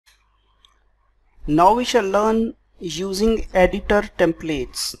Now we shall learn using editor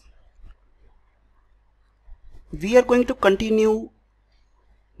templates. We are going to continue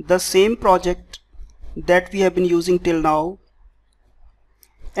the same project that we have been using till now,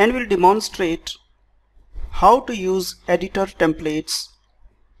 and will demonstrate how to use editor templates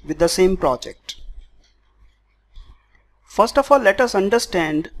with the same project. First of all, let us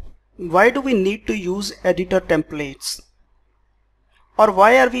understand why do we need to use editor templates, or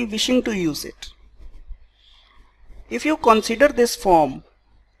why are we wishing to use it. If you consider this form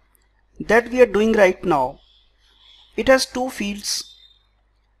that we are doing right now, it has two fields,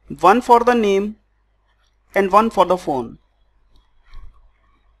 one for the name and one for the phone.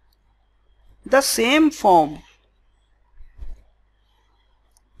 The same form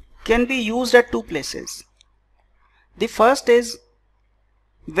can be used at two places. The first is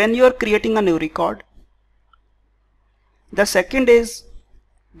when you are creating a new record. The second is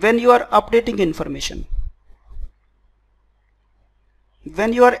when you are updating information,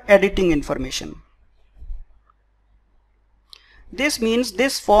 when you are editing information. This means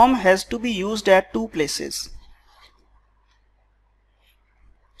this form has to be used at two places.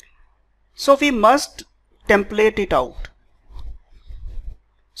 So we must template it out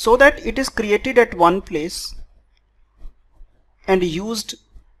so that it is created at one place and used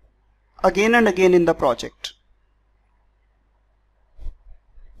again and again in the project.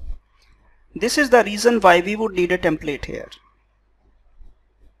 This is the reason why we would need a template here.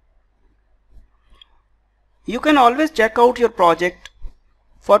 You can always check out your project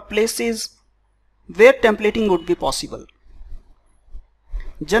for places where templating would be possible.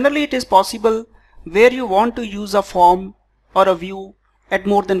 Generally, it is possible where you want to use a form or a view at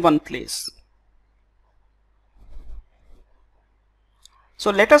more than one place.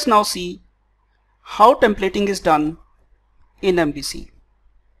 So let us now see how templating is done in MVC.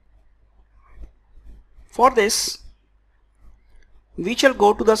 For this, we shall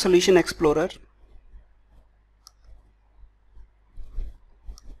go to the Solution Explorer,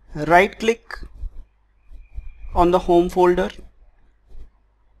 right click on the home folder,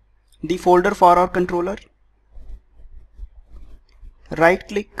 the folder for our controller, right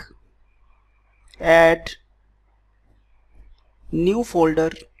click, add new folder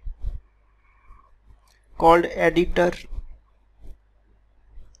called editor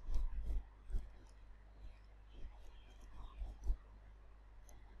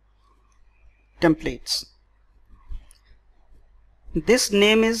templates. This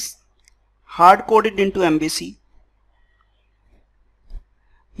name is hard coded into MVC.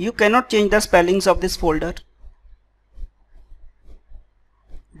 You cannot change the spellings of this folder.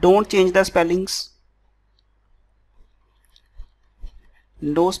 Don't change the spellings.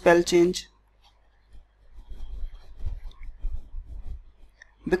 No spell change.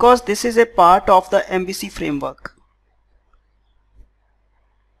 Because this is a part of the MVC framework.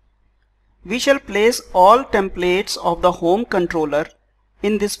 We shall place all templates of the home controller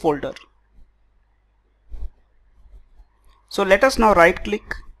in this folder. So let us now right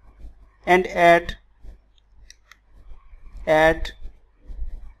click and add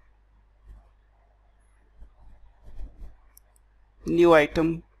new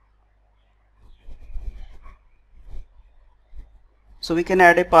item. So we can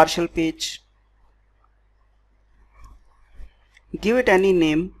add a partial page. Give it any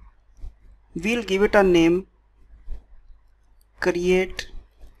name. We'll give it a name, create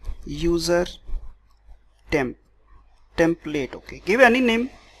user template. Okay, give any name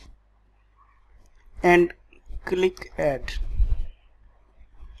and click add.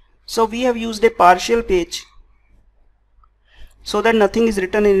 So we have used a partial page so that nothing is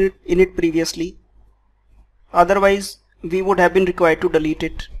written in it previously. Otherwise we would have been required to delete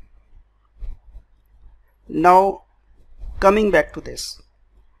it. Now coming back to this,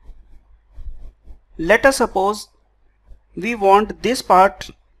 let us suppose we want this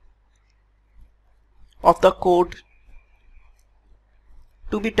part of the code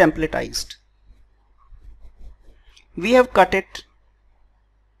to be templatized. We have cut it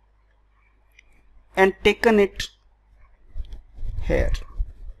and taken it here,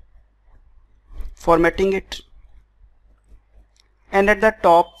 formatting it, and at the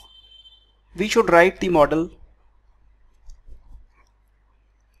top we should write the model,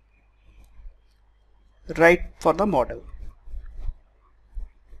 write for the model.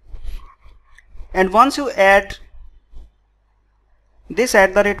 And once you add this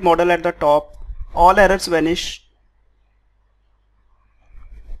 @model at the top, all errors vanish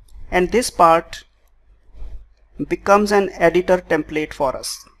and this part becomes an editor template for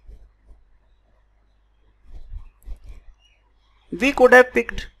us. We could have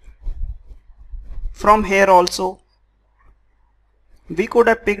picked from here also. We could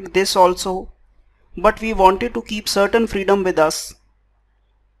have picked this also, but we wanted to keep certain freedom with us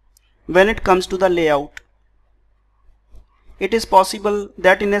when it comes to the layout. It is possible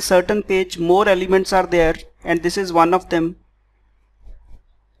that in a certain page more elements are there and this is one of them.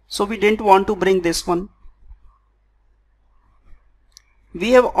 So we didn't want to bring this one.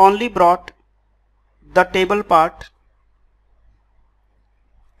 We have only brought the table part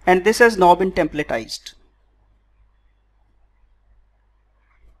and this has now been templatized.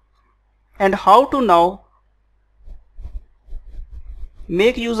 And how to now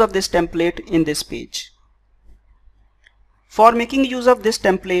make use of this template in this page. For making use of this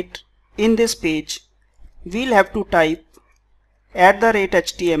template in this page, we'll have to type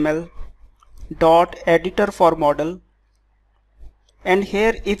 @HTML dot editor for model, and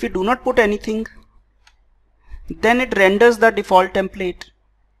here if we do not put anything, then it renders the default template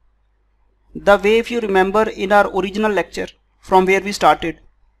the way, if you remember, in our original lecture from where we started.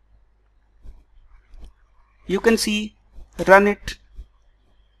 You can see, run it.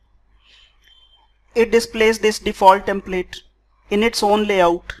 It displays this default template in its own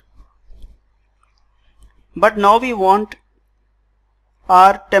layout. But now we want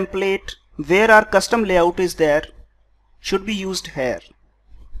our template where our custom layout is there should be used here.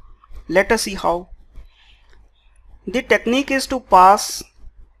 Let us see how. The technique is to pass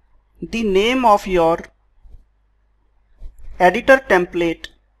the name of your editor template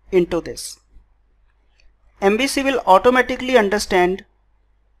into this. MVC will automatically understand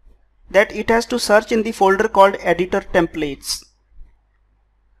that it has to search in the folder called editor templates.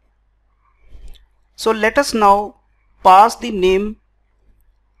 So let us now pass the name.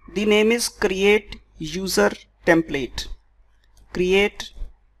 The name is create user template. Create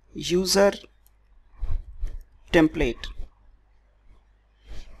user template.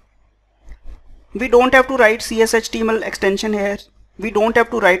 We don't have to write CSHTML extension here. We don't have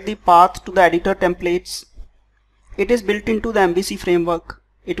to write the path to the editor templates. It is built into the MVC framework.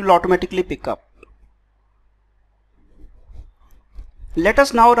 It will automatically pick up. Let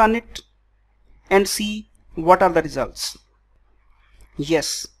us now run it and see what are the results.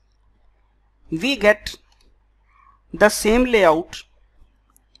 Yes, we get the same layout,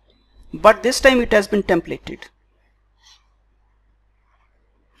 but this time it has been templated.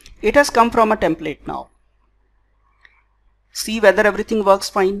 It has come from a template now. See whether everything works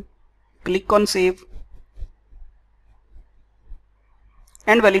fine. Click on save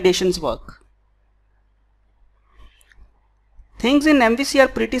and validations work. Things in MVC are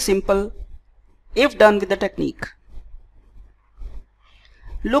pretty simple if done with the technique.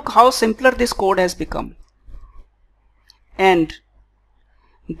 Look how simpler this code has become. And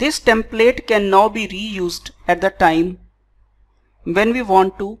this template can now be reused at the time when we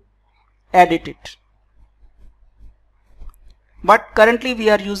want to edit it. But currently we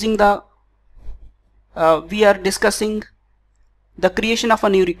are using we are discussing the creation of a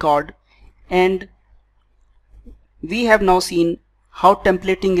new record, and we have now seen how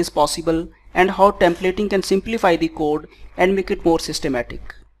templating is possible and how templating can simplify the code and make it more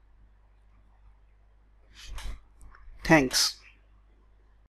systematic. Thanks.